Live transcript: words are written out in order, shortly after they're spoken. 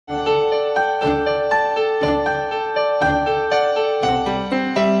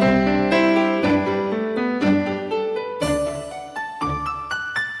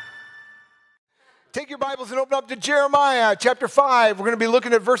open up to Jeremiah chapter 5. We're going to be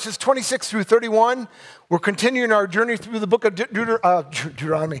looking at verses 26 through 31. We're continuing our journey through the book of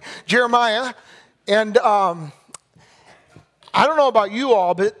Deuteronomy, Jeremiah. And I don't know about you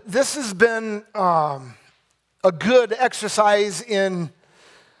all, but this has been a good exercise in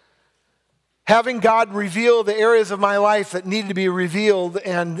having God reveal the areas of my life that needed to be revealed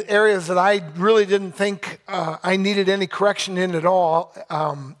and areas that I really didn't think I needed any correction in at all.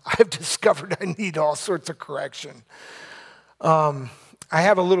 I've discovered I need all sorts of correction. I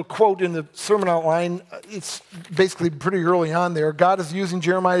have a little quote in the sermon outline. It's basically pretty early on there. God is using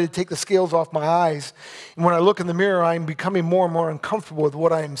Jeremiah to take the scales off my eyes. And when I look in the mirror, I'm becoming more and more uncomfortable with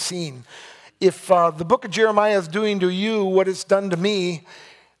what I am seeing. If the book of Jeremiah is doing to you what it's done to me,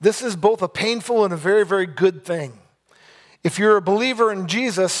 this is both a painful and a very, very good thing. If you're a believer in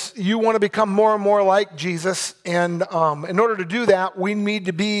Jesus, you want to become more and more like Jesus. And in order to do that, we need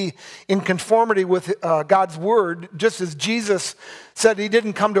to be in conformity with God's word, just as Jesus said he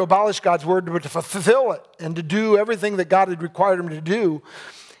didn't come to abolish God's word, but to fulfill it and to do everything that God had required him to do.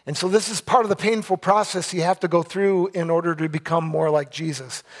 And so this is part of the painful process you have to go through in order to become more like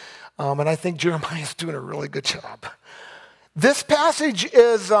Jesus. And I think Jeremiah is doing a really good job. This passage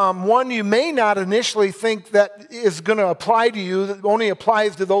is one you may not initially think that is going to apply to you, that only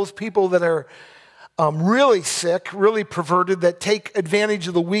applies to those people that are really sick, really perverted, that take advantage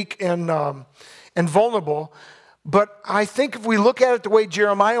of the weak and vulnerable. But I think if we look at it the way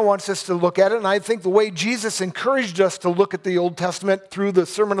Jeremiah wants us to look at it, and I think the way Jesus encouraged us to look at the Old Testament through the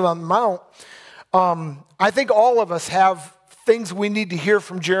Sermon on the Mount, I think all of us have things we need to hear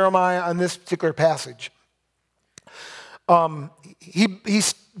from Jeremiah on this particular passage. He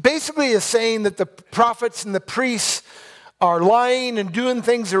basically is saying that the prophets and the priests are lying and doing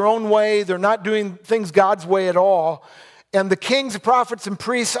things their own way. They're not doing things God's way at all. And the kings, prophets, and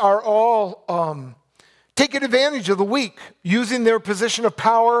priests are all taking advantage of the weak, using their position of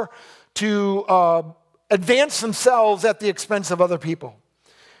power to advance themselves at the expense of other people.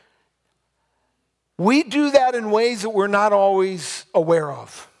 We do that in ways that we're not always aware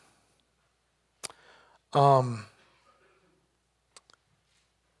of.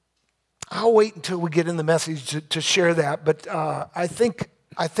 I'll wait until we get in the message to share that, but I think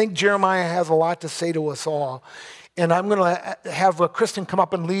Jeremiah has a lot to say to us all. And I'm going to have Kristen come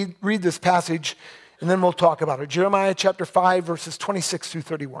up and read this passage, and then we'll talk about it. Jeremiah chapter 5, verses 26 through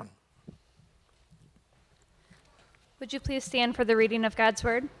 31. Would you please stand for the reading of God's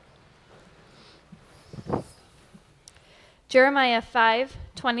word? Jeremiah 5,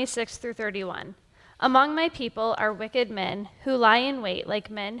 26 through 31. Among my people are wicked men who lie in wait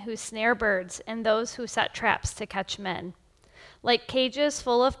like men who snare birds and those who set traps to catch men. Like cages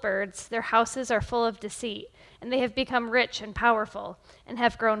full of birds, their houses are full of deceit, and they have become rich and powerful and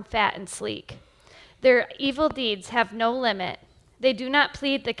have grown fat and sleek. Their evil deeds have no limit. They do not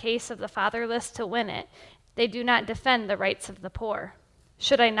plead the case of the fatherless to win it. They do not defend the rights of the poor.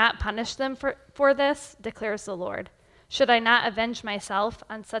 Should I not punish them for this, declares the Lord? Should I not avenge myself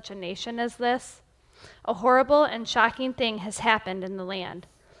on such a nation as this? A horrible and shocking thing has happened in the land.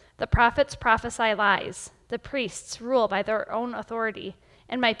 The prophets prophesy lies. The priests rule by their own authority,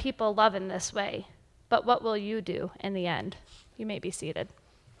 and my people love in this way. But what will you do in the end? You may be seated.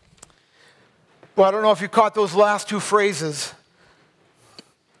 Well, I don't know if you caught those last two phrases.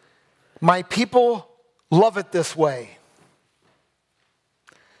 My people love it this way.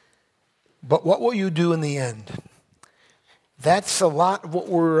 But what will you do in the end? That's a lot of what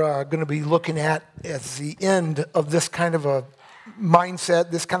we're going to be looking at as the end of this kind of a mindset,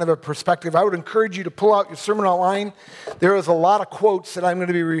 this kind of a perspective. I would encourage you to pull out your sermon outline. There is a lot of quotes that I'm going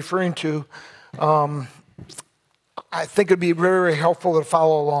to be referring to. I think it would be very, very helpful to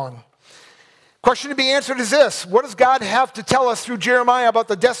follow along. Question to be answered is this: what does God have to tell us through Jeremiah about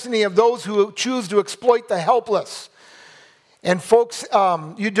the destiny of those who choose to exploit the helpless? And folks,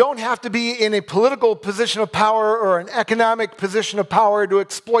 you don't have to be in a political position of power or an economic position of power to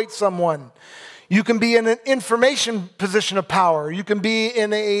exploit someone. You can be in an information position of power. You can be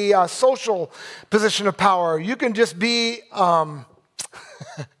in a social position of power. You can just be in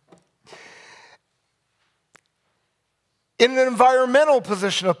an environmental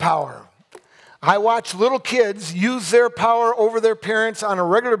position of power. I watch little kids use their power over their parents on a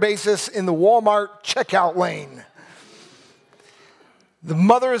regular basis in the Walmart checkout lane. The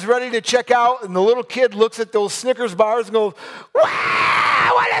mother is ready to check out, and the little kid looks at those Snickers bars and goes,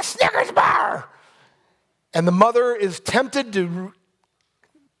 "Wow, what a Snickers bar!" And the mother is tempted to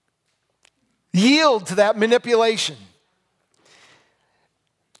yield to that manipulation.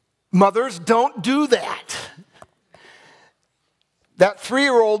 Mothers, don't do that. That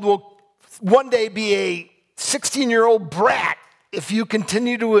 3-year-old will one day be a 16-year-old brat if you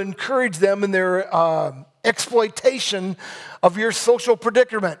continue to encourage them in their exploitation of your social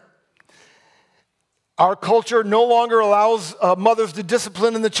predicament. Our culture no longer allows mothers to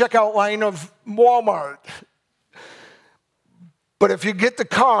discipline in the checkout line of Walmart. But if you get the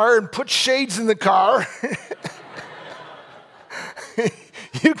car and put shades in the car,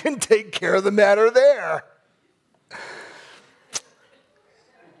 you can take care of the matter there.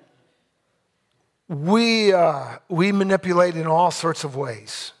 We manipulate in all sorts of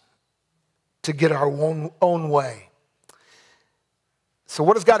ways to get our own way. So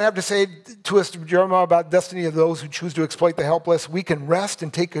what does God have to say to us, Jeremiah, about destiny of those who choose to exploit the helpless? We can rest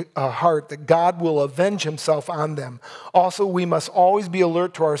and take a heart that God will avenge himself on them. Also, we must always be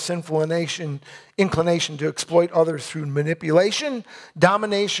alert to our sinful inclination to exploit others through manipulation,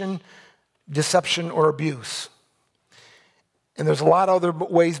 domination, deception, or abuse. And there's a lot of other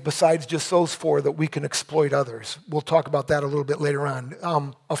ways besides just those four that we can exploit others. We'll talk about that a little bit later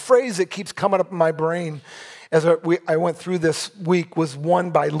on. A phrase that keeps coming up in my brain as I went through this week was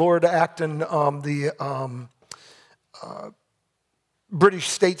one by Lord Acton, the British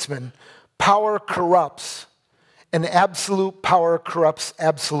statesman. Power corrupts, and absolute power corrupts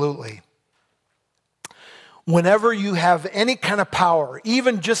absolutely. Whenever you have any kind of power,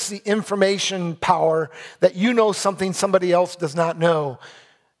 even just the information power that you know something somebody else does not know,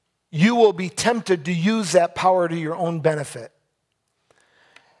 you will be tempted to use that power to your own benefit.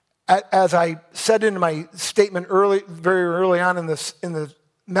 As I said in my statement very early on in the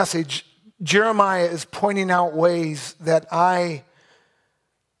message, Jeremiah is pointing out ways that I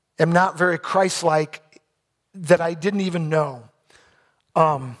am not very Christ-like, that I didn't even know.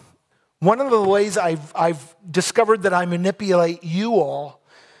 One of the ways I've discovered that I manipulate you all,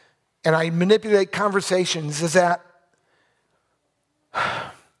 and I manipulate conversations, is that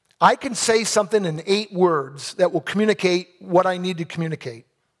I can say something in 8 words that will communicate what I need to communicate.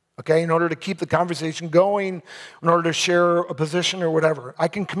 Okay, in order to keep the conversation going, in order to share a position or whatever. I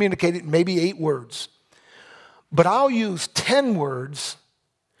can communicate it in maybe 8 words. But I'll use 10 words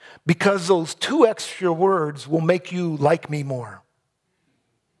because those 2 extra words will make you like me more.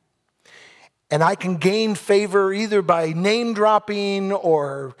 And I can gain favor either by name dropping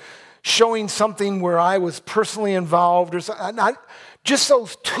or showing something where I was personally involved or something. Just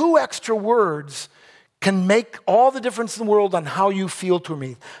those 2 extra words can make all the difference in the world on how you feel to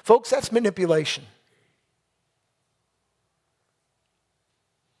me. Folks, that's manipulation.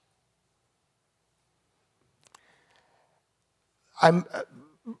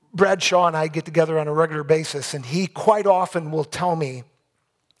 Brad Shaw and I get together on a regular basis, and he quite often will tell me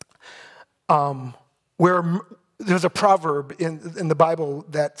where there's a proverb in the Bible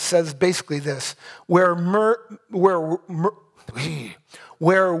that says basically this: where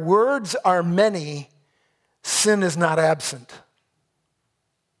words are many, sin is not absent.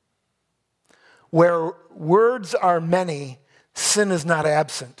 Where words are many, sin is not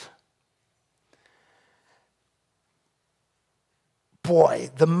absent. Boy,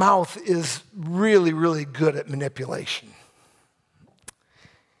 the mouth is really, really good at manipulation.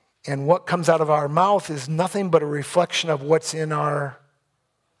 And what comes out of our mouth is nothing but a reflection of what's in our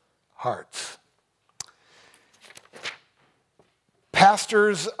hearts.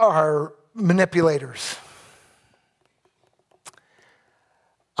 Pastors are manipulators.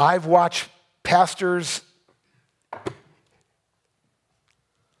 I've watched pastors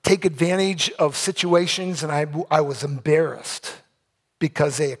take advantage of situations, and I was embarrassed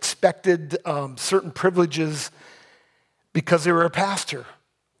because they expected certain privileges because they were a pastor.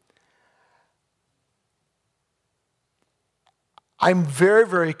 I'm very,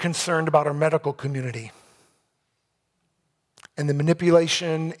 very concerned about our medical community and the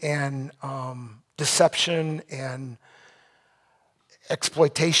manipulation and deception and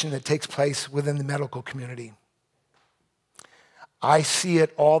exploitation that takes place within the medical community. I see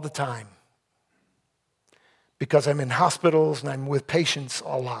it all the time because I'm in hospitals and I'm with patients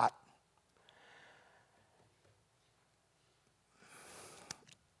a lot.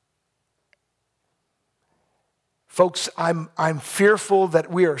 Folks, I'm fearful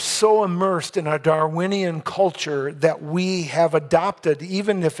that we are so immersed in our Darwinian culture that we have adopted,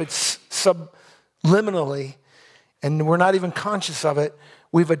 even if it's subliminally, and we're not even conscious of it,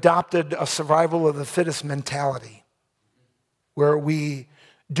 we've adopted a survival of the fittest mentality, where we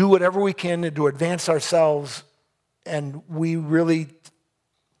do whatever we can to advance ourselves, and we really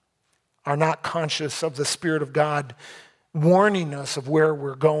are not conscious of the Spirit of God warning us of where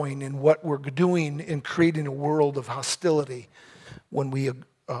we're going and what we're doing in creating a world of hostility when we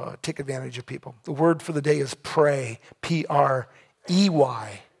take advantage of people. The word for the day is pray,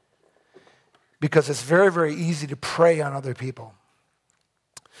 P-R-E-Y. because it's very, very easy to prey on other people.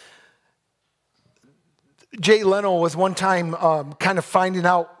 Jay Leno was one time kind of finding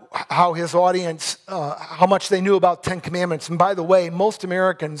out how his audience, how much they knew about 10 Commandments. And by the way, most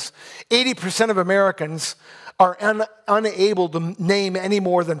Americans, 80% of Americans are unable to name any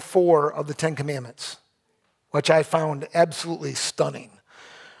more than 4 of the 10 Commandments, which I found absolutely stunning.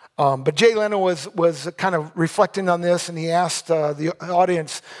 But Jay Leno was kind of reflecting on this, and he asked the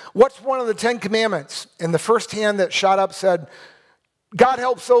audience, what's one of the 10 Commandments? And the first hand that shot up said, God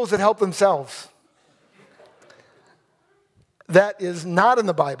helps those that help themselves. That is not in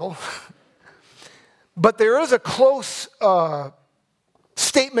the Bible. But there is a close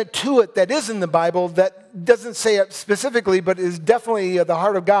statement to it that is in the Bible that doesn't say it specifically, but is definitely at the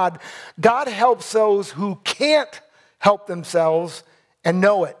heart of God. God helps those who can't help themselves and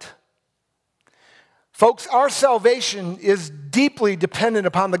know it. Folks, our salvation is deeply dependent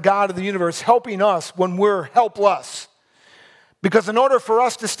upon the God of the universe helping us when we're helpless. Because in order for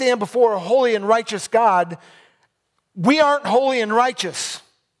us to stand before a holy and righteous God, we aren't holy and righteous.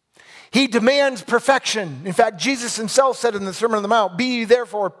 He demands perfection. In fact, Jesus himself said in the Sermon on the Mount, be ye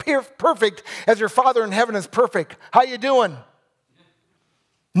therefore perfect as your Father in heaven is perfect. How you doing?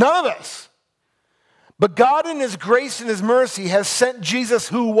 None of us. But God in his grace and his mercy has sent Jesus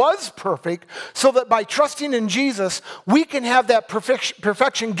who was perfect so that by trusting in Jesus, we can have that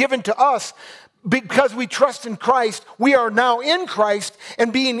perfection given to us. Because we trust in Christ, we are now in Christ,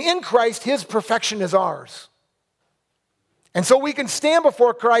 and being in Christ, his perfection is ours. And so we can stand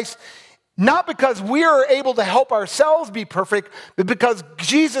before Christ not because we are able to help ourselves be perfect, but because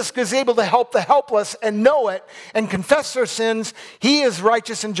Jesus is able to help the helpless and know it and confess their sins. He is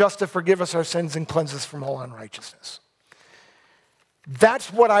righteous and just to forgive us our sins and cleanse us from all unrighteousness.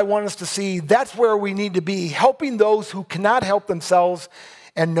 That's what I want us to see. That's where we need to be, helping those who cannot help themselves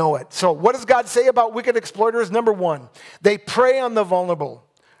and know it. So what does God say about wicked exploiters? Number 1, they prey on the vulnerable.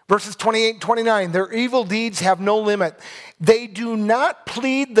 Verses 28 and 29, their evil deeds have no limit. They do not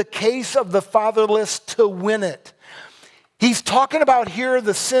plead the case of the fatherless to win it. He's talking about here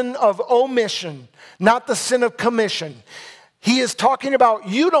the sin of omission, not the sin of commission. He is talking about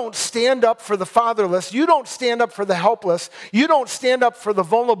you don't stand up for the fatherless, you don't stand up for the helpless, you don't stand up for the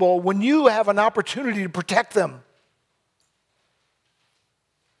vulnerable when you have an opportunity to protect them.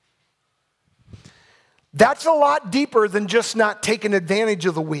 That's a lot deeper than just not taking advantage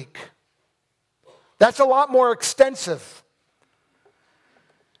of the weak. That's a lot more extensive.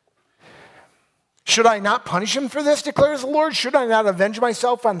 Should I not punish him for this, declares the Lord? Should I not avenge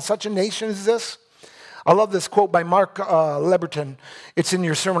myself on such a nation as this? I love this quote by Mark Leberton. It's in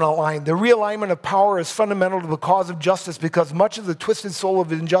your sermon outline. The realignment of power is fundamental to the cause of justice because much of the twisted soul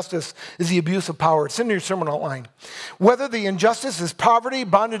of injustice is the abuse of power. It's in your sermon outline. Whether the injustice is poverty,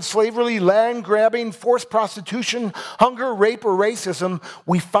 bondage, slavery, land grabbing, forced prostitution, hunger, rape, or racism,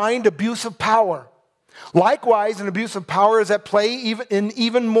 we find abuse of power. Likewise, an abuse of power is at play in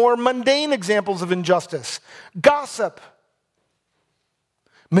even more mundane examples of injustice. Gossip,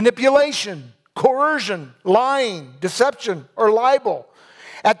 manipulation, coercion, lying, deception, or libel.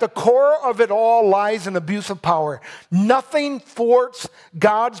 At the core of it all lies an abuse of power. Nothing thwarts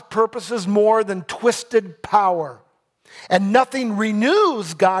God's purposes more than twisted power. And nothing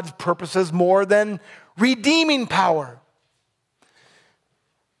renews God's purposes more than redeeming power.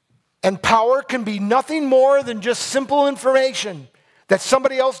 And power can be nothing more than just simple information that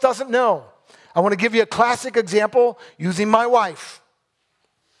somebody else doesn't know. I want to give you a classic example using my wife.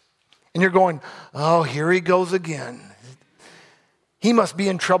 And you're going, oh, here he goes again. He must be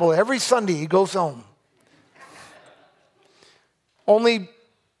in trouble every Sunday he goes home.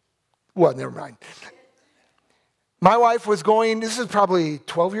 Never mind. My wife was going, this is probably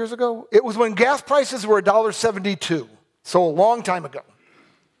 12 years ago. It was when gas prices were $1.72, so a long time ago.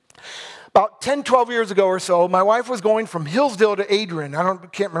 About 10, 12 years ago or so, my wife was going from Hillsdale to Adrian.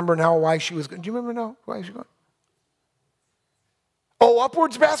 Can't remember now why she was going. Do you remember now why she was going? Oh,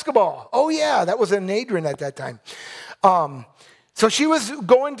 Upwards basketball. Oh, yeah, that was in Adrian at that time. So she was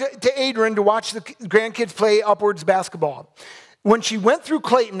going to Adrian to watch the grandkids play Upwards basketball. When she went through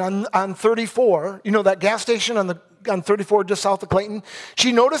Clayton on 34, you know that gas station on 34 just south of Clayton,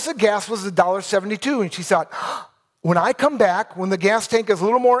 she noticed the gas was $1.72, and she thought, when I come back, when the gas tank is a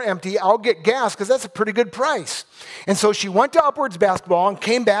little more empty, I'll get gas because that's a pretty good price. And so she went to Upwards basketball and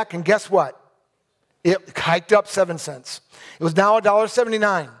came back, and guess what? It hiked up 7 cents. It was now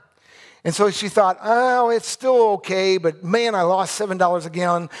 $1.79. And so she thought, oh, it's still okay, but man, I lost $7 a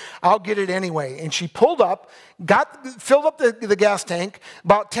gallon. I'll get it anyway. And she pulled up, filled up the gas tank,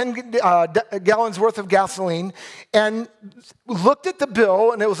 about 10 gallons worth of gasoline, and looked at the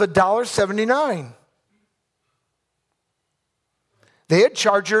bill, and it was $1.79. They had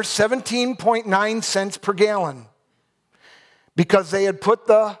charged her 17.9 cents per gallon because they had put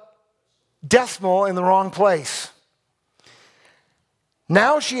the decimal in the wrong place.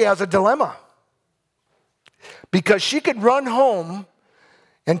 Now she has a dilemma because she could run home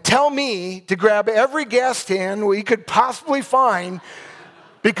and tell me to grab every gas stand we could possibly find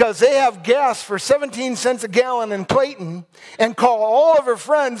because they have gas for 17 cents a gallon in Clayton, and call all of her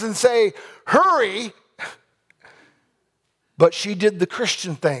friends and say, hurry. But she did the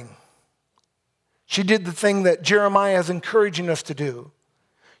Christian thing. She did the thing that Jeremiah is encouraging us to do.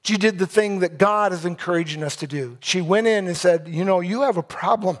 She did the thing that God is encouraging us to do. She went in and said, you know, you have a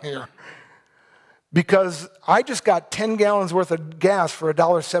problem here because I just got 10 gallons worth of gas for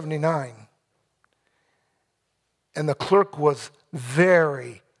 $1.79. And the clerk was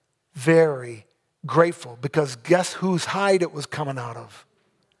very, very grateful because guess whose hide it was coming out of?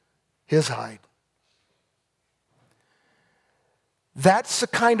 His hide. That's the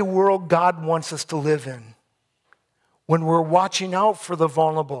kind of world God wants us to live in. When we're watching out for the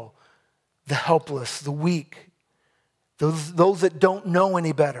vulnerable, the helpless, the weak, those that don't know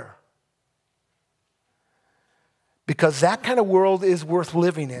any better. Because that kind of world is worth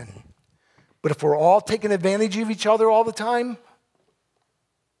living in. But if we're all taking advantage of each other all the time,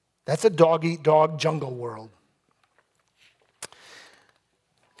 that's a dog-eat-dog jungle world.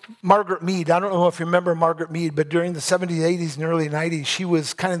 Margaret Mead, I don't know if you remember Margaret Mead, but during the 70s, 80s, and early 90s, she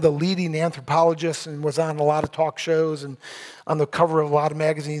was kind of the leading anthropologist and was on a lot of talk shows and on the cover of a lot of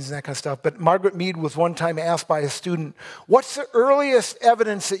magazines and that kind of stuff. But Margaret Mead was one time asked by a student, what's the earliest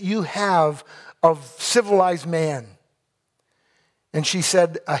evidence that you have of civilized man? And she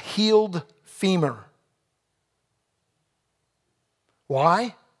said, a healed femur.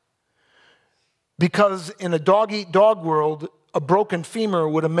 Why? Because in a dog-eat-dog world, a broken femur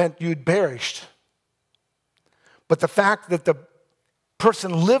would have meant you'd perished. But the fact that the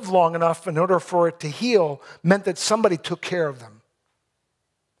person lived long enough in order for it to heal meant that somebody took care of them.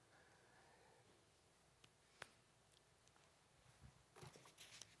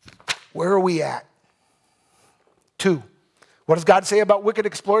 Where are we at? 2. What does God say about wicked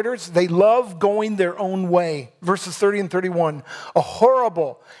exploiters? They love going their own way. Verses 30 and 31. A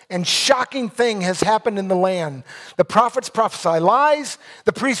horrible and shocking thing has happened in the land. The prophets prophesy lies.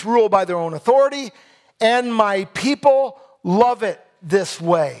 The priests rule by their own authority. And my people love it this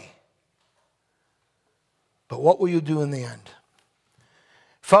way. But what will you do in the end?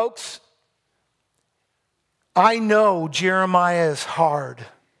 Folks, I know Jeremiah is hard.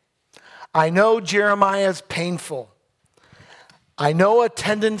 I know Jeremiah is painful. I know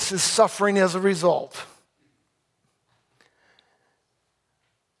attendance is suffering as a result.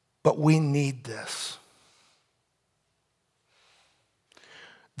 But we need this.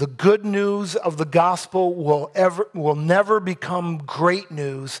 The good news of the gospel will never become great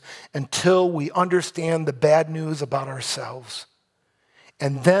news until we understand the bad news about ourselves.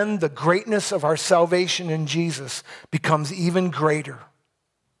 And then the greatness of our salvation in Jesus becomes even greater.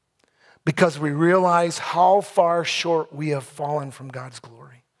 Because we realize how far short we have fallen from God's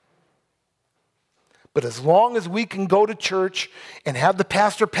glory. But as long as we can go to church and have the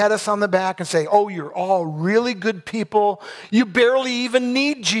pastor pat us on the back and say, oh, you're all really good people. You barely even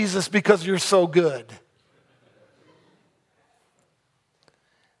need Jesus because you're so good.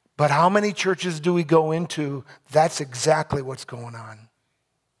 But how many churches do we go into? That's exactly what's going on.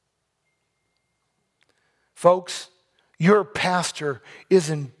 Folks, your pastor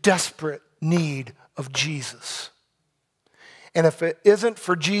is in desperate need of Jesus. And if it isn't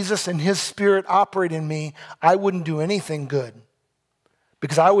for Jesus and his Spirit operating in me, I wouldn't do anything good.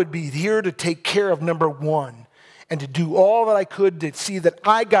 Because I would be here to take care of number one and to do all that I could to see that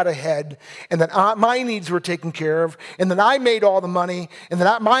I got ahead and that my needs were taken care of and that I made all the money and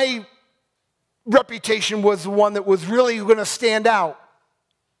that my reputation was the one that was really going to stand out.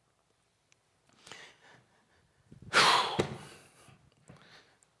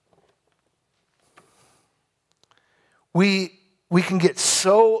 We can get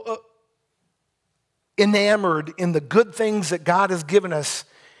so enamored in the good things that God has given us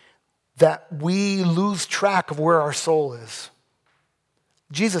that we lose track of where our soul is.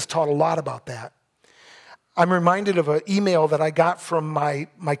 Jesus taught a lot about that. I'm reminded of an email that I got from my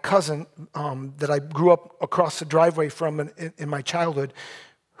cousin that I grew up across the driveway from in my childhood.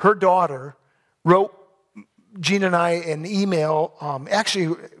 Her daughter wrote Gina and I an email,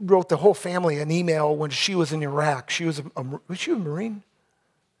 actually wrote the whole family an email when she was in Iraq. Was she a Marine?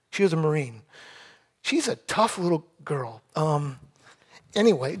 She was a Marine. She's a tough little girl.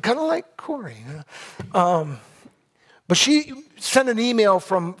 Anyway, kind of like Corey. But she sent an email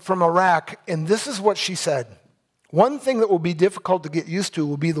from Iraq, and this is what she said. One thing that will be difficult to get used to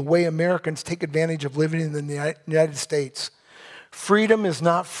will be the way Americans take advantage of living in the United States. Freedom is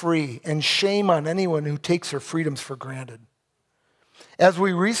not free, and shame on anyone who takes their freedoms for granted. As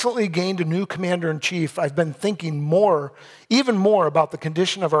we recently gained a new commander-in-chief, I've been thinking even more about the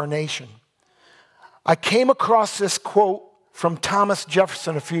condition of our nation. I came across this quote from Thomas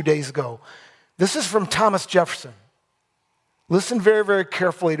Jefferson a few days ago. This is from Thomas Jefferson. Listen very, very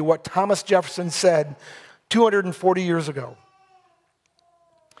carefully to what Thomas Jefferson said 240 years ago.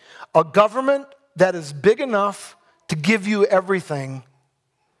 A government that is big enough to give you everything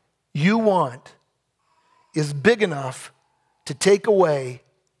you want is big enough to take away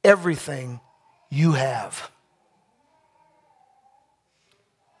everything you have.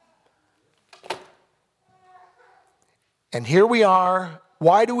 And here we are.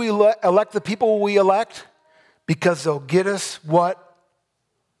 Why do we elect the people we elect? Because they'll get us what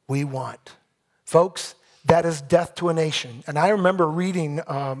we want. Folks, that is death to a nation. And I remember reading,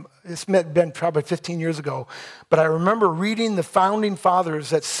 this may have been probably 15 years ago, but I remember reading the founding fathers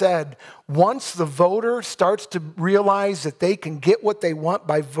that said, once the voter starts to realize that they can get what they want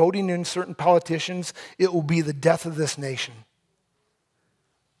by voting in certain politicians, it will be the death of this nation.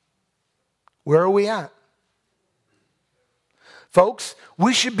 Where are we at? Folks,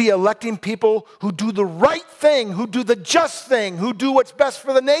 we should be electing people who do the right thing, who do the just thing, who do what's best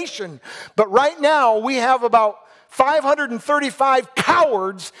for the nation. But right now, we have about 535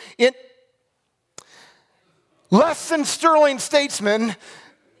 cowards in less than sterling statesmen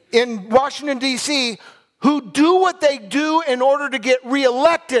in Washington, D.C., who do what they do in order to get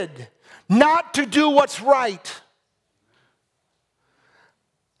reelected, not to do what's right.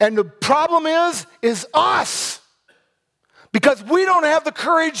 And the problem is us. Because we don't have the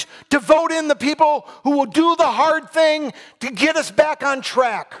courage to vote in the people who will do the hard thing to get us back on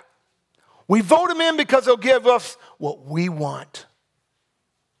track. We vote them in because they'll give us what we want.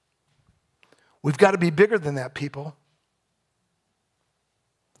 We've got to be bigger than that, people.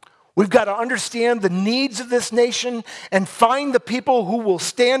 We've got to understand the needs of this nation and find the people who will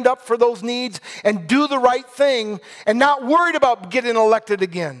stand up for those needs and do the right thing and not worried about getting elected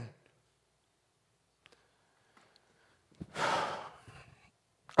again.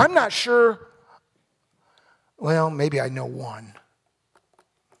 I'm not sure, well, maybe I know one.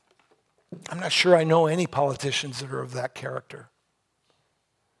 I'm not sure I know any politicians that are of that character.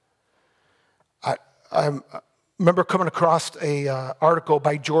 I remember coming across an article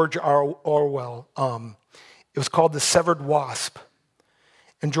by George Orwell. It was called The Severed Wasp.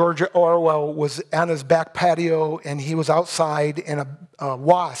 And George Orwell was on his back patio, and he was outside, and a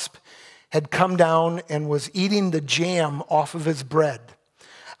wasp had come down and was eating the jam off of his bread.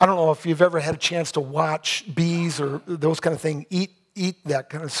 I don't know if you've ever had a chance to watch bees or those kind of things eat that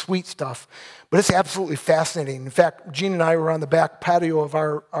kind of sweet stuff, but it's absolutely fascinating. In fact, Gene and I were on the back patio of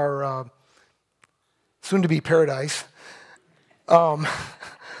our soon-to-be paradise,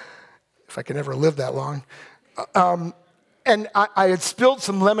 if I can ever live that long. And I had spilled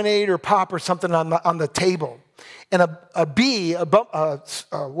some lemonade or pop or something on the table. And a bee,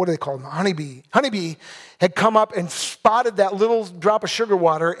 what do they call them? Honeybee had come up and spotted that little drop of sugar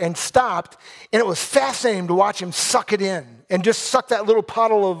water and stopped. And it was fascinating to watch him suck it in and just suck that little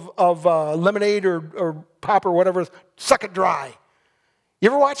bottle of lemonade or pop or whatever, suck it dry. You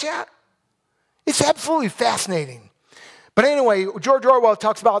ever watch that? It's absolutely fascinating. But anyway, George Orwell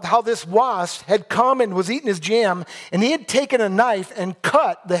talks about how this wasp had come and was eating his jam, and he had taken a knife and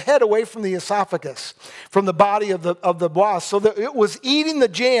cut the head away from the esophagus, from the body of the wasp, so that it was eating the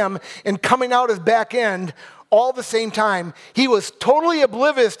jam and coming out his back end all at the same time. He was totally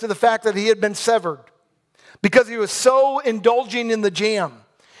oblivious to the fact that he had been severed because he was so indulging in the jam.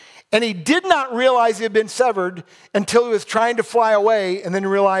 And he did not realize he had been severed until he was trying to fly away and then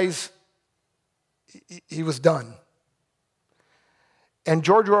realized he was done. And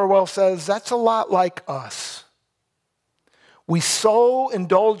George Orwell says that's a lot like us. We so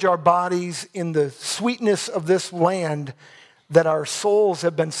indulge our bodies in the sweetness of this land that our souls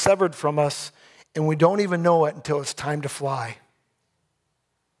have been severed from us, and we don't even know it until it's time to fly.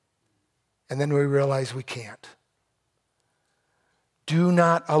 And then we realize we can't. Do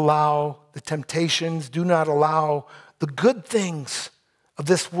not allow the temptations, do not allow the good things of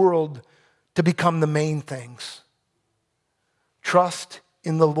this world to become the main things. Trust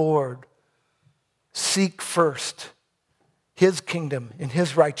in the Lord seek first his kingdom and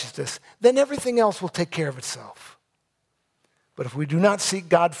his righteousness, then everything else will take care of itself. But if we do not seek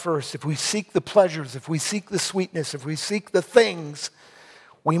God first, if we seek the pleasures, if we seek the sweetness, if we seek the things,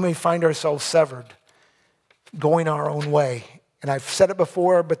 we may find ourselves severed, going our own way. And I've said it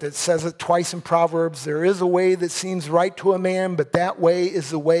before, but it says it twice in Proverbs. There is a way that seems right to a man, but that way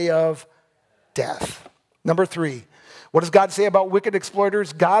is the way of death. Number 3, what does God say about wicked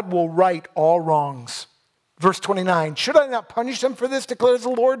exploiters? God will right all wrongs. Verse 29, should I not punish them for this, declares the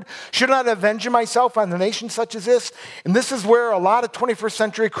Lord? Should I not avenge myself on a nation such as this? And this is where a lot of 21st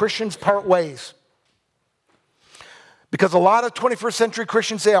century Christians part ways. Because a lot of 21st century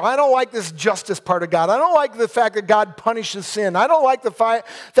Christians say, I don't like this justice part of God. I don't like the fact that God punishes sin. I don't like the fact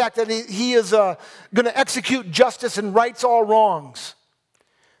that he is going to execute justice and rights all wrongs.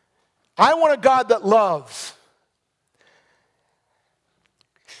 I want a God that loves.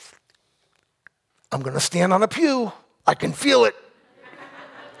 I'm going to stand on a pew. I can feel it.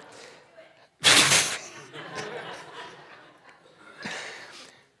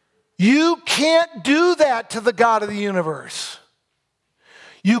 You can't do that to the God of the universe.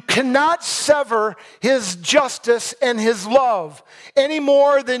 You cannot sever his justice and his love any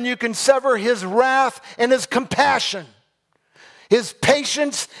more than you can sever his wrath and his compassion, his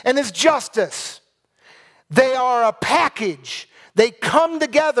patience and his justice. They are a package. They come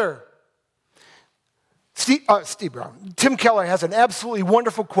together. Tim Keller has an absolutely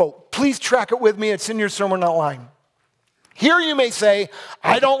wonderful quote. Please track it with me. It's in your sermon outline. Here you may say,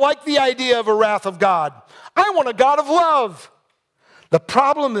 I don't like the idea of a wrath of God. I want a God of love. The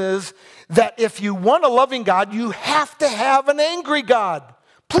problem is that if you want a loving God, you have to have an angry God.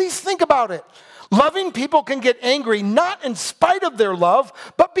 Please think about it. Loving people can get angry not in spite of their love,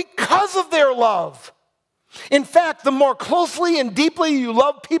 but because of their love. In fact, the more closely and deeply you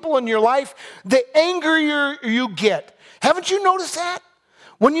love people in your life, the angrier you get. Haven't you noticed that?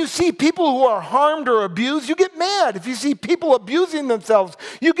 When you see people who are harmed or abused, you get mad. If you see people abusing themselves,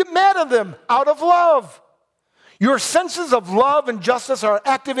 you get mad at them out of love. Your senses of love and justice are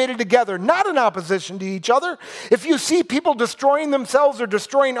activated together, not in opposition to each other. If you see people destroying themselves or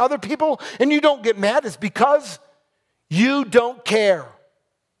destroying other people and you don't get mad, it's because you don't care.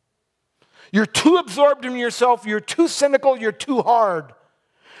 You're too absorbed in yourself. You're too cynical. You're too hard.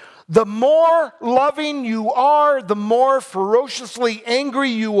 The more loving you are, the more ferociously angry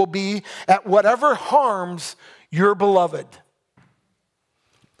you will be at whatever harms your beloved.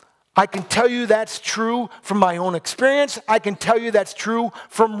 I can tell you that's true from my own experience. I can tell you that's true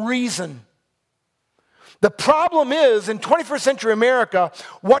from reason. The problem is, in 21st century America,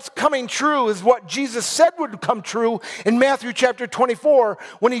 what's coming true is what Jesus said would come true in Matthew chapter 24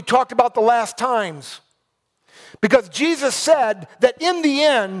 when he talked about the last times. Because Jesus said that in the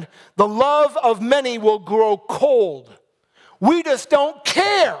end, the love of many will grow cold. We just don't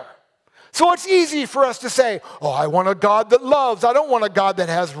care. So it's easy for us to say, oh, I want a God that loves. I don't want a God that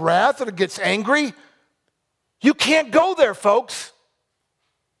has wrath and gets angry. You can't go there, folks.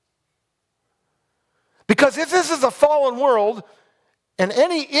 Because if this is a fallen world, and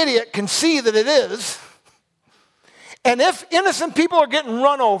any idiot can see that it is, and if innocent people are getting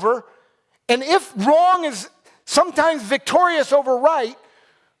run over, and if wrong is sometimes victorious over right,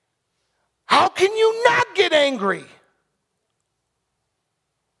 how can you not get angry?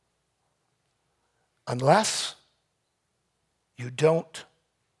 Unless you don't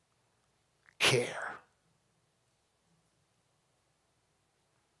care.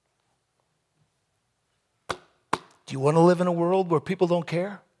 Do you want to live in a world where people don't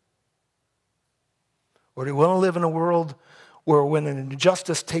care? Or do you want to live in a world where when an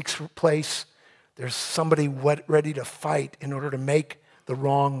injustice takes place, there's somebody ready to fight in order to make the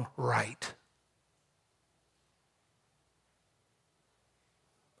wrong right?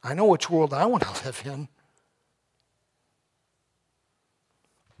 I know which world I want to live in.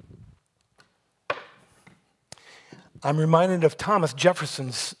 I'm reminded of Thomas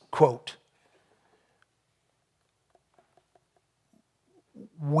Jefferson's quote.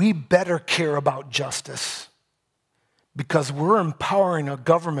 We better care about justice because we're empowering a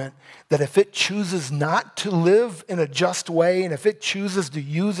government that if it chooses not to live in a just way and if it chooses to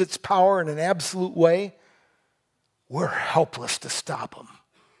use its power in an absolute way, we're helpless to stop them.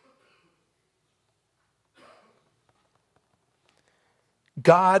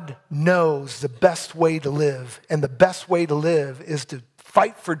 God knows the best way to live, and the best way to live is to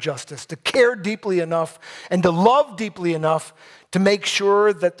fight for justice, to care deeply enough, and to love deeply enough to make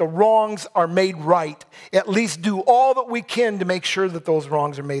sure that the wrongs are made right. At least do all that we can to make sure that those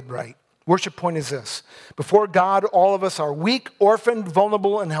wrongs are made right. Worship point is this. Before God, all of us are weak, orphaned,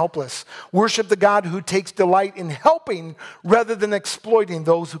 vulnerable, and helpless. Worship the God who takes delight in helping rather than exploiting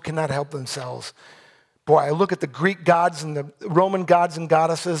those who cannot help themselves. Boy, I look at the Greek gods and the Roman gods and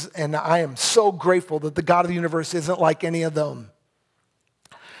goddesses, and I am so grateful that the God of the universe isn't like any of them.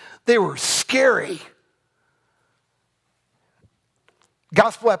 They were scary.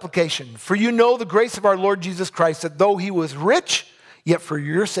 Gospel application. For you know the grace of our Lord Jesus Christ, that though he was rich, yet for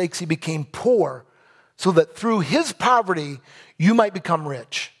your sakes he became poor, so that through his poverty you might become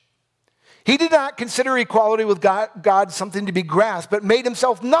rich. He did not consider equality with God something to be grasped, but made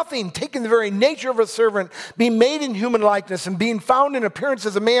himself nothing, taking the very nature of a servant, being made in human likeness, and being found in appearance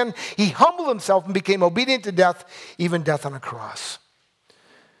as a man, he humbled himself and became obedient to death, even death on a cross.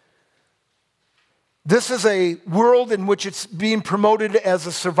 This is a world in which it's being promoted as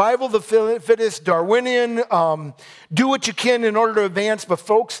a survival of the fittest, Darwinian, do what you can in order to advance. But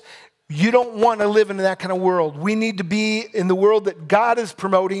folks, you don't want to live in that kind of world. We need to be in the world that God is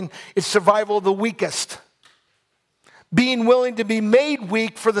promoting. It's survival of the weakest. Being willing to be made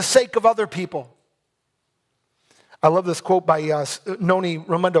weak for the sake of other people. I love this quote by Noni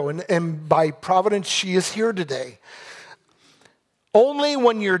Raimondo, and by providence, she is here today. Only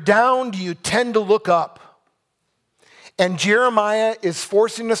when you're down do you tend to look up. And Jeremiah is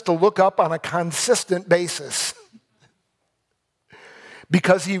forcing us to look up on a consistent basis.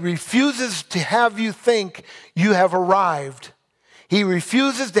 Because he refuses to have you think you have arrived. He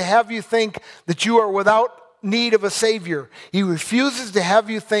refuses to have you think that you are without need of a Savior. He refuses to have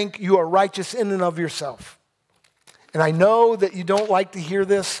you think you are righteous in and of yourself. And I know that you don't like to hear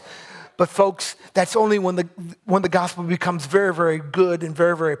this, but folks, that's only when the gospel becomes very, very good and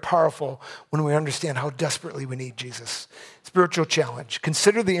very, very powerful, when we understand how desperately we need Jesus. Spiritual challenge.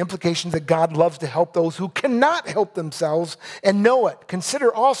 Consider the implications that God loves to help those who cannot help themselves and know it.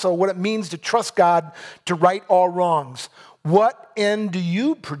 Consider also what it means to trust God to right all wrongs. What end do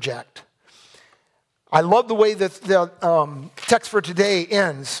you project? I love the way that the text for today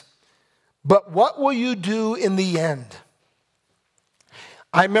ends. But what will you do in the end?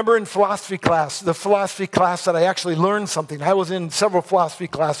 I remember in philosophy class, the philosophy class that I actually learned something. I was in several philosophy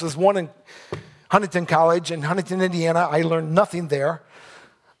classes, one in Huntington College in Huntington, Indiana. I learned nothing there.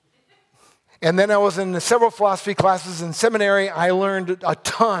 And then I was in several philosophy classes in seminary. I learned a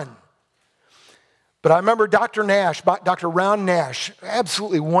ton. But I remember Dr. Nash, Dr. Ron Nash,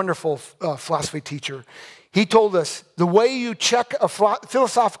 absolutely wonderful philosophy teacher. He told us the way you check a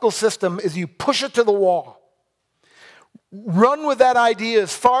philosophical system is you push it to the wall. Run with that idea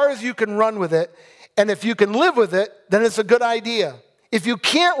as far as you can run with it. And if you can live with it, then it's a good idea. If you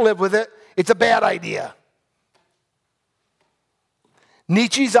can't live with it, it's a bad idea.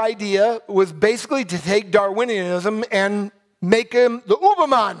 Nietzsche's idea was basically to take Darwinianism and make him the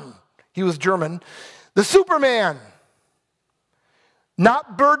Übermann. He was German. The Superman.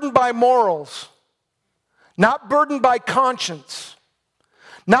 Not burdened by morals. Not burdened by conscience.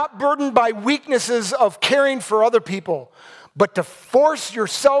 Not burdened by weaknesses of caring for other people, but to force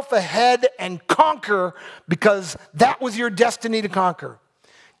yourself ahead and conquer because that was your destiny to conquer.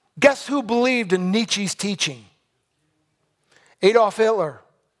 Guess who believed in Nietzsche's teaching? Adolf Hitler.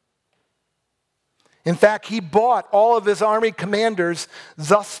 In fact, he bought all of his army commanders,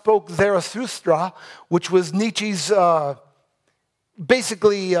 thus spoke Zarathustra, which was Nietzsche's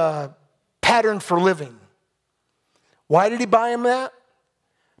pattern for living. Why did he buy him that?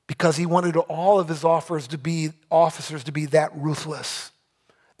 Because he wanted all of his officers to be that ruthless,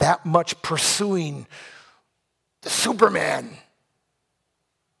 that much pursuing the Superman.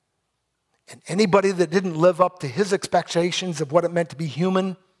 And anybody that didn't live up to his expectations of what it meant to be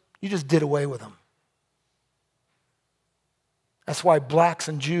human, you just did away with them. That's why blacks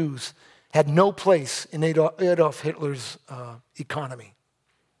and Jews had no place in Adolf Hitler's economy,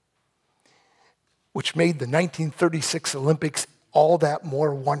 which made the 1936 Olympics all that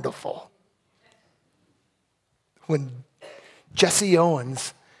more wonderful. When Jesse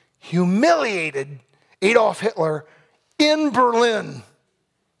Owens humiliated Adolf Hitler in Berlin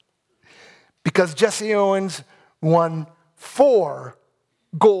because Jesse Owens won 4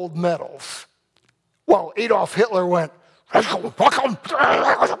 gold medals. Well, Adolf Hitler went, there's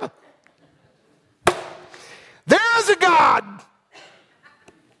a God!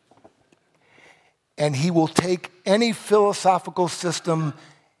 And he will take any philosophical system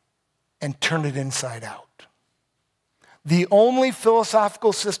and turn it inside out. The only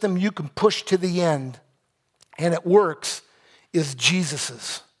philosophical system you can push to the end, and it works, is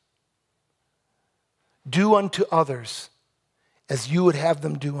Jesus's. Do unto others as you would have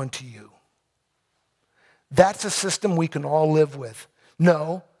them do unto you. That's a system we can all live with.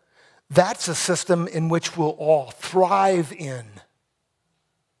 No, that's a system in which we'll all thrive in.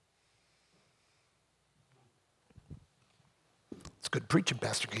 It's good preaching,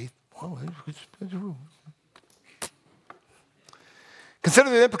 Pastor Keith.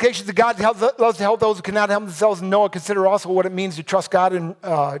 Consider the implications that God loves to help those who cannot help themselves, and Noah. Consider also what it means to trust God and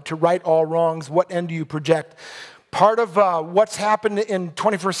to right all wrongs. What end do you project? Part of what's happened in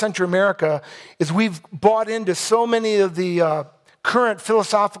 21st century America is we've bought into so many of the current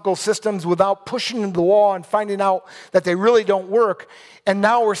philosophical systems without pushing the wall and finding out that they really don't work. And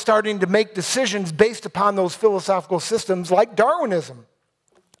now we're starting to make decisions based upon those philosophical systems like Darwinism.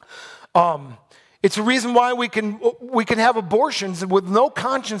 It's a reason why we can have abortions with no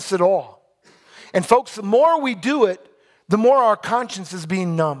conscience at all. And folks, the more we do it, the more our conscience is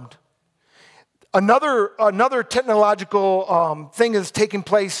being numbed. Another technological thing is taking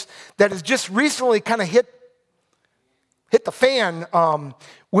place that has just recently kind of hit the fan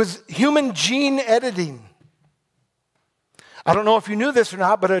was human gene editing. I don't know if you knew this or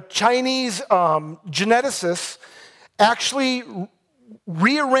not, but a Chinese geneticist actually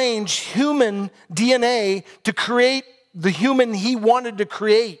rearranged human DNA to create the human he wanted to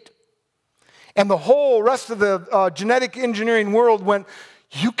create. And the whole rest of the genetic engineering world went,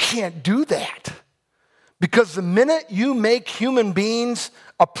 you can't do that. Because the minute you make human beings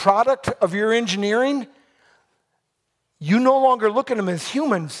a product of your engineering, you no longer look at them as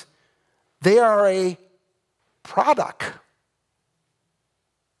humans. They are a product.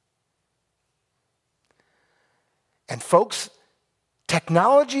 And folks,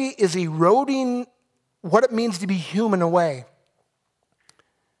 technology is eroding what it means to be human away.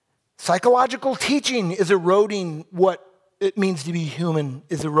 Psychological teaching is eroding what it means to be human,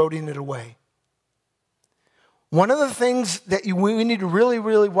 is eroding it away. One of the things that we need to really,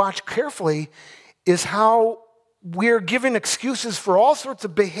 really watch carefully is how we're giving excuses for all sorts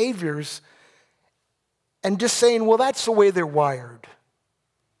of behaviors and just saying, well, that's the way they're wired.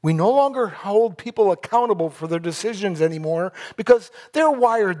 We no longer hold people accountable for their decisions anymore because they're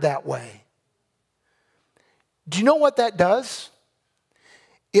wired that way. Do you know what that does?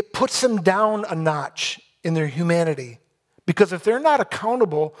 It puts them down a notch in their humanity. Because if they're not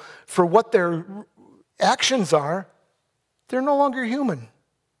accountable for what their actions are, they're no longer human.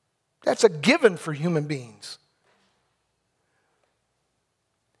 That's a given for human beings.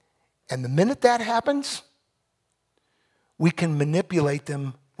 And the minute that happens, we can manipulate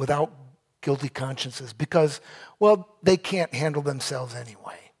them without guilty consciences because, well, they can't handle themselves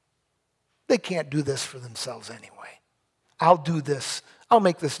anyway. They can't do this for themselves anyway. I'll do this. I'll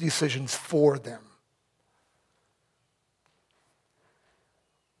make these decisions for them.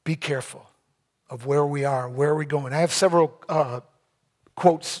 Be careful of where we are, where are we going. I have several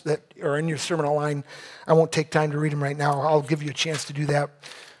quotes that are in your sermon outline. I won't take time to read them right now. I'll give you a chance to do that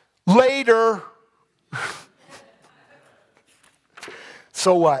later.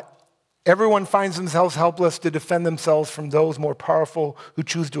 So what? Everyone finds themselves helpless to defend themselves from those more powerful who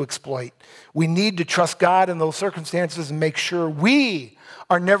choose to exploit. We need to trust God in those circumstances and make sure we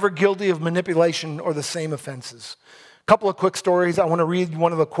are never guilty of manipulation or the same offenses. A couple of quick stories. I want to read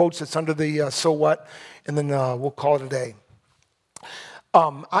one of the quotes that's under the so what, and then we'll call it a day.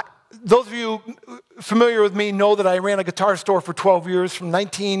 Those of you familiar with me know that I ran a guitar store for 12 years, from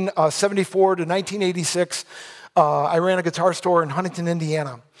 1974 to 1986. I ran a guitar store in Huntington,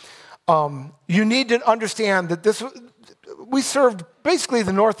 Indiana. You need to understand that we served basically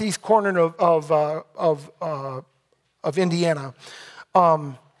the northeast corner of Indiana.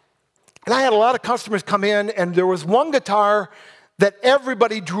 And I had a lot of customers come in, and there was one guitar that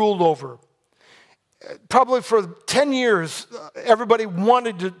everybody drooled over. Probably for 10 years, everybody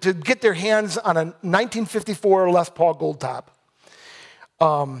wanted to get their hands on a 1954 Les Paul Gold Top.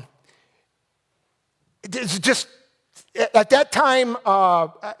 It's just, at that time,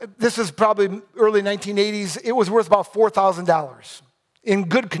 this is probably early 1980s, it was worth about $4,000 in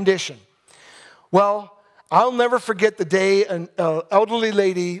good condition. Well, I'll never forget the day an elderly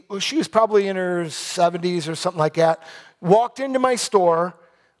lady, she was probably in her 70s or something like that, walked into my store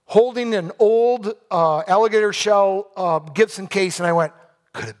holding an old alligator shell Gibson case, and I went,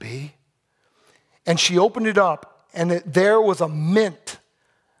 could it be? And she opened it up, and there was a mint.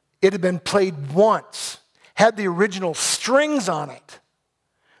 It had been played once, had the original strings on it.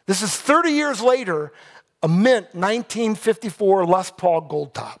 This is 30 years later, a mint 1954 Les Paul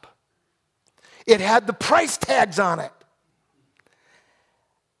Gold Top. It had the price tags on it.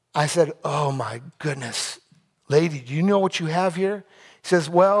 I said, oh my goodness, lady, do you know what you have here? He says,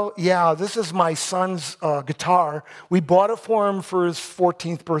 well, yeah, this is my son's guitar. We bought it for him for his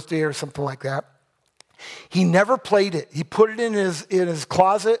 14th birthday or something like that. He never played it. He put it in his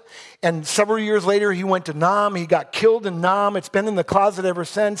closet, and several years later, he went to Nam. He got killed in Nam. It's been in the closet ever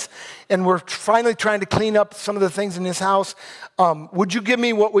since, and we're finally trying to clean up some of the things in his house. Would you give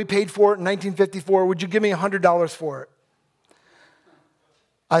me what we paid for it in 1954? Would you give me $100 for it?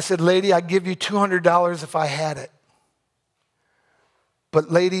 I said, lady, I'd give you $200 if I had it.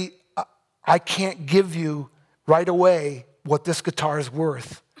 But lady, I can't give you right away what this guitar is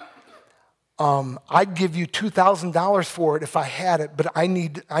worth. I'd give you $2,000 for it if I had it, but I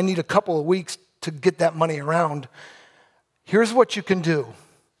need a couple of weeks to get that money around. Here's what you can do.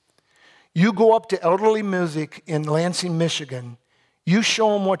 You go up to Elderly Music in Lansing, Michigan. You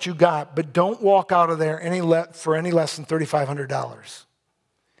show them what you got, but don't walk out of there for any less than $3,500.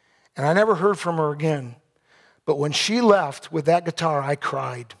 And I never heard from her again. But when she left with that guitar, I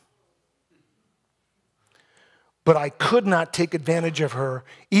cried. But I could not take advantage of her,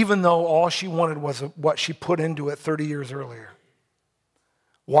 even though all she wanted was what she put into it 30 years earlier.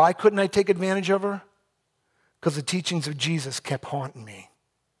 Why couldn't I take advantage of her? Because the teachings of Jesus kept haunting me.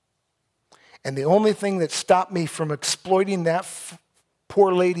 And the only thing that stopped me from exploiting that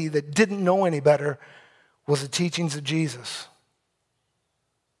poor lady that didn't know any better was the teachings of Jesus.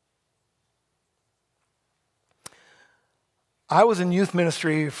 I was in youth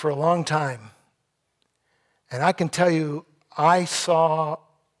ministry for a long time. And I can tell you, I saw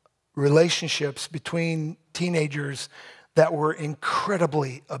relationships between teenagers that were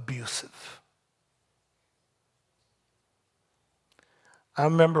incredibly abusive. I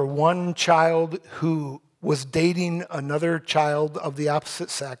remember one child who was dating another child of the opposite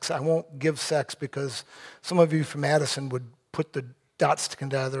sex. I won't give sex because some of you from Madison would put the dots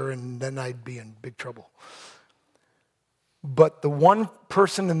together and then I'd be in big trouble. But the one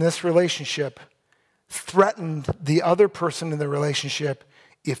person in this relationship threatened the other person in the relationship,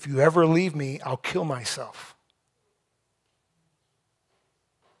 if you ever leave me, I'll kill myself.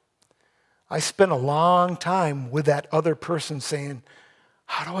 I spent a long time with that other person saying,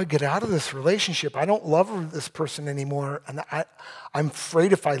 how do I get out of this relationship? I don't love this person anymore. And I'm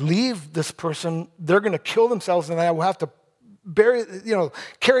afraid if I leave this person, they're going to kill themselves and I will have to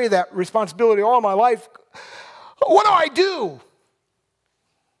carry that responsibility all my life. What do I do?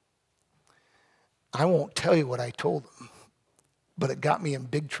 I won't tell you what I told them, but it got me in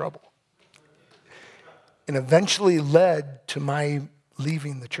big trouble. And eventually led to my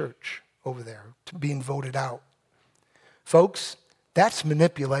leaving the church over there, to being voted out. Folks, that's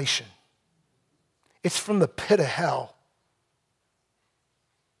manipulation. It's from the pit of hell.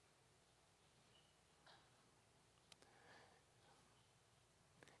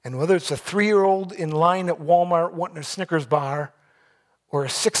 And whether it's a 3-year-old in line at Walmart wanting a Snickers bar, or a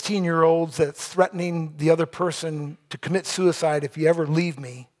 16-year-old that's threatening the other person to commit suicide if you ever leave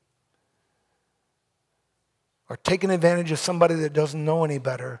me, or taking advantage of somebody that doesn't know any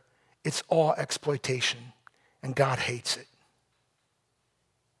better, it's all exploitation, and God hates it.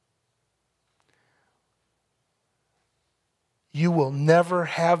 You will never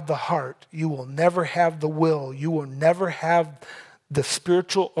have the heart, you will never have the will, you will never have the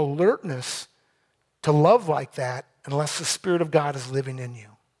spiritual alertness to love like that unless the Spirit of God is living in you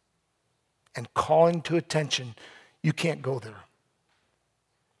and calling to attention. You can't go there.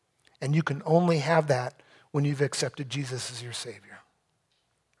 And you can only have that when you've accepted Jesus as your Savior.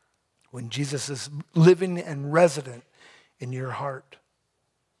 When Jesus is living and resident in your heart.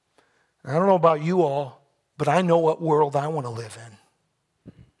 I don't know about you all, but I know what world I want to live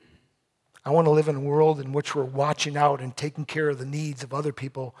in. I want to live in a world in which we're watching out and taking care of the needs of other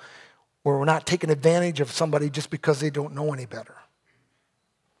people, where we're not taking advantage of somebody just because they don't know any better.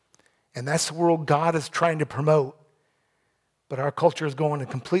 And that's the world God is trying to promote, but our culture is going in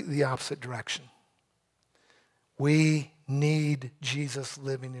completely the opposite direction. We need Jesus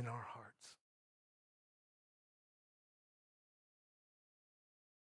living in our hearts.